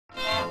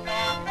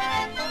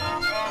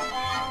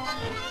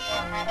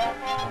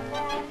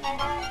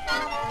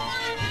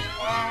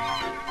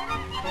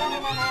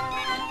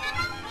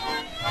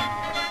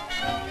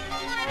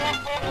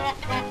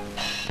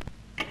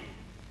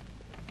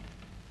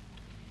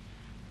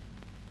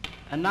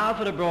And now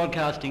for a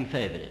broadcasting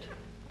favourite,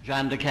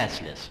 Jeanne De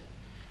Casalis.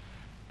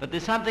 But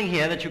there's something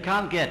here that you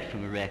can't get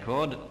from a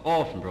record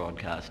or from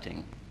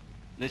broadcasting.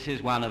 This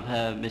is one of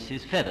her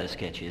Mrs. Feather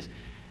sketches,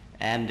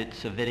 and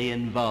it's a very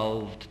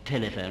involved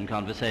telephone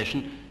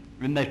conversation,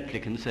 remotely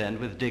concerned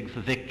with Dig for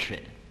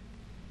Victory.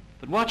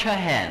 But watch her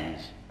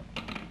hands.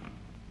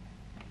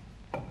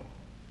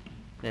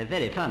 They're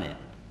very funny.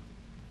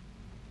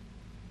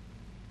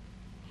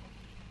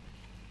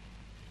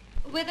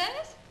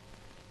 Withers?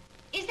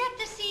 Is that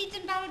the seeds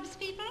and bulbs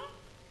people?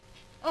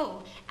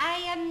 Oh,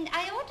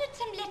 I ordered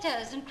some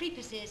letters and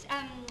creepers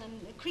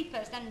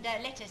and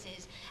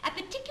lettuces. I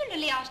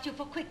particularly asked you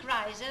for quick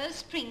risers,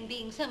 spring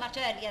being so much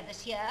earlier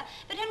this year,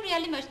 but I'm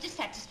really most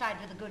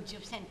dissatisfied with the goods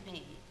you've sent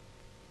me.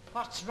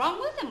 What's wrong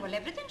with them? Well,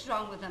 everything's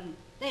wrong with them.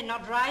 They're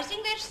not rising,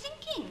 they're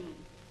sinking.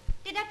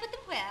 Did I put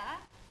them where?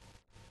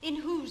 In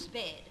whose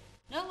bed?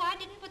 No, I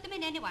didn't put them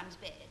in anyone's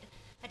bed.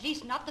 At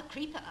least not the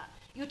creeper.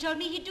 You told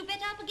me he'd do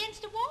better up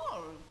against a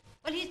wall.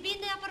 Well, he's been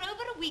there for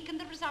over a week and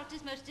the result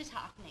is most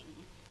disheartening.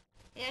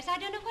 Yes, I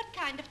don't know what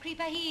kind of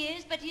creeper he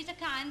is, but he's a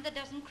kind that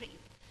doesn't creep.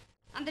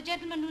 And the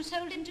gentleman who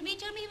sold him to me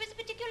told me he was a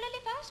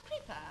particularly fast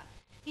creeper.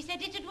 He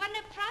said it had won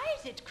a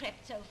prize, it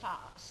crept so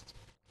fast.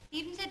 He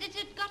even said it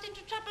had got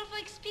into trouble for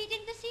exceeding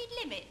the seed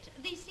limit.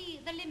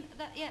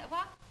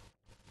 What?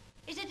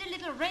 Is it a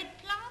little red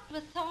plant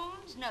with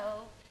thorns?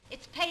 No,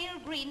 it's pale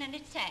green and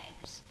it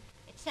sags.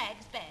 It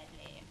sags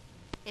badly.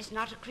 It's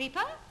not a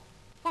creeper?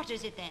 What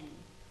is it then?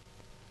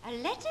 A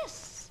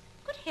lettuce?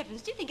 Good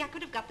heavens, do you think I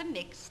could have got them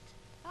mixed?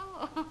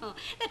 Oh,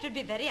 that would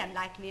be very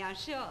unlike me, I'm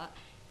sure.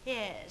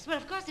 Yes, well,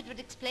 of course it would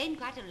explain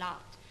quite a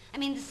lot. I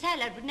mean, the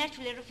salad would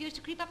naturally refuse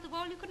to creep up the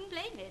wall. You couldn't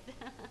blame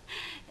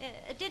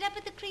it. Did I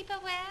put the creeper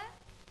where?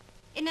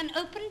 In an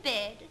open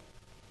bed?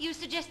 You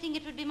suggesting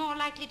it would be more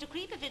likely to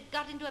creep if it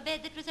got into a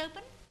bed that was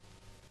open?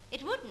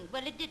 It wouldn't.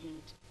 Well, it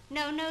didn't.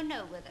 No,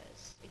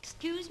 Withers.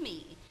 Excuse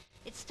me.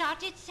 It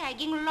started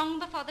sagging long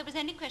before there was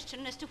any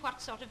question as to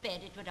what sort of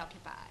bed it would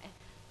occupy.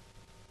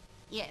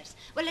 Yes.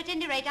 Well, at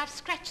any rate, I've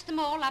scratched them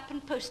all up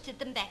and posted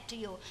them back to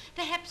you.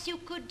 Perhaps you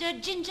could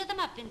ginger them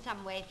up in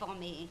some way for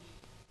me.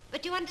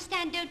 But you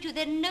understand, don't you?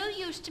 They're no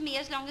use to me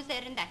as long as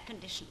they're in that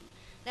condition.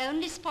 They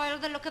only spoil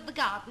the look of the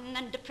garden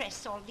and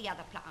depress all the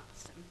other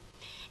plants.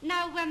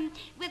 Now,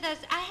 Withers,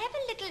 I have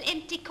a little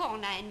empty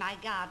corner in my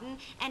garden,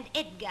 and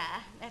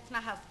Edgar, that's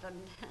my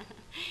husband,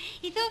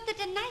 he thought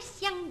that a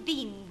nice young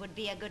bean would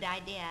be a good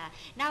idea.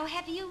 Now,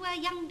 have you a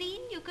young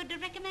bean you could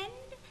recommend?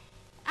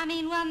 I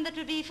mean, one that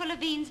would be full of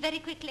beans very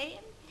quickly.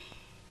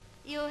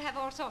 You have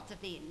all sorts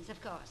of beans,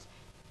 of course.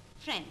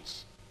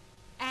 French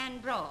and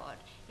broad,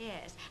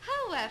 yes.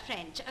 How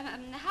French?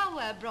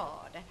 How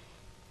broad?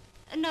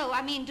 No,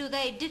 I mean, do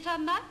they differ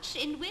much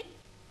in width?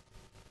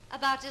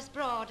 About as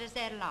broad as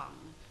they're long.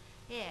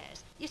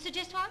 Yes. You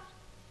suggest what?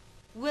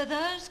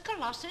 Withers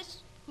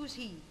Colossus? Who's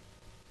he?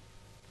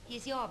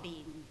 He's your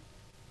bean.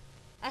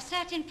 A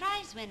certain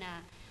prize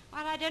winner.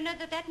 Well, I don't know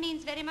that that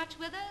means very much,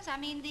 Withers. I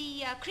mean,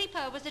 the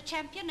creeper was a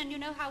champion, and you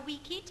know how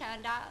weak he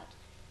turned out.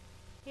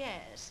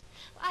 Yes.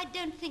 I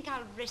don't think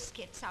I'll risk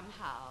it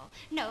somehow.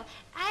 No,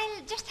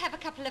 I'll just have a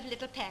couple of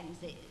little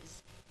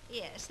pansies.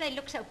 Yes, they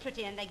look so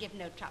pretty and they give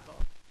no trouble.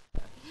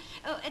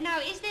 Oh, now,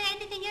 is there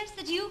anything else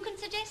that you can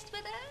suggest,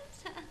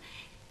 Withers?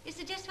 You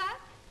suggest what?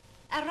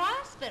 A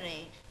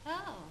raspberry.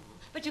 Oh,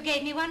 but you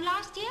gave me one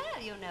last year,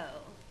 you know.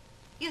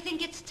 You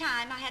think it's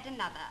time I had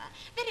another.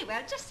 Very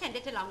well, just send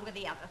it along with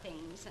the other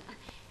things.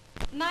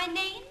 My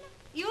name?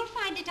 You'll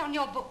find it on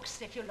your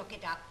books if you look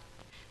it up.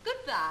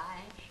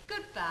 Goodbye,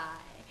 goodbye,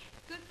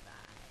 goodbye.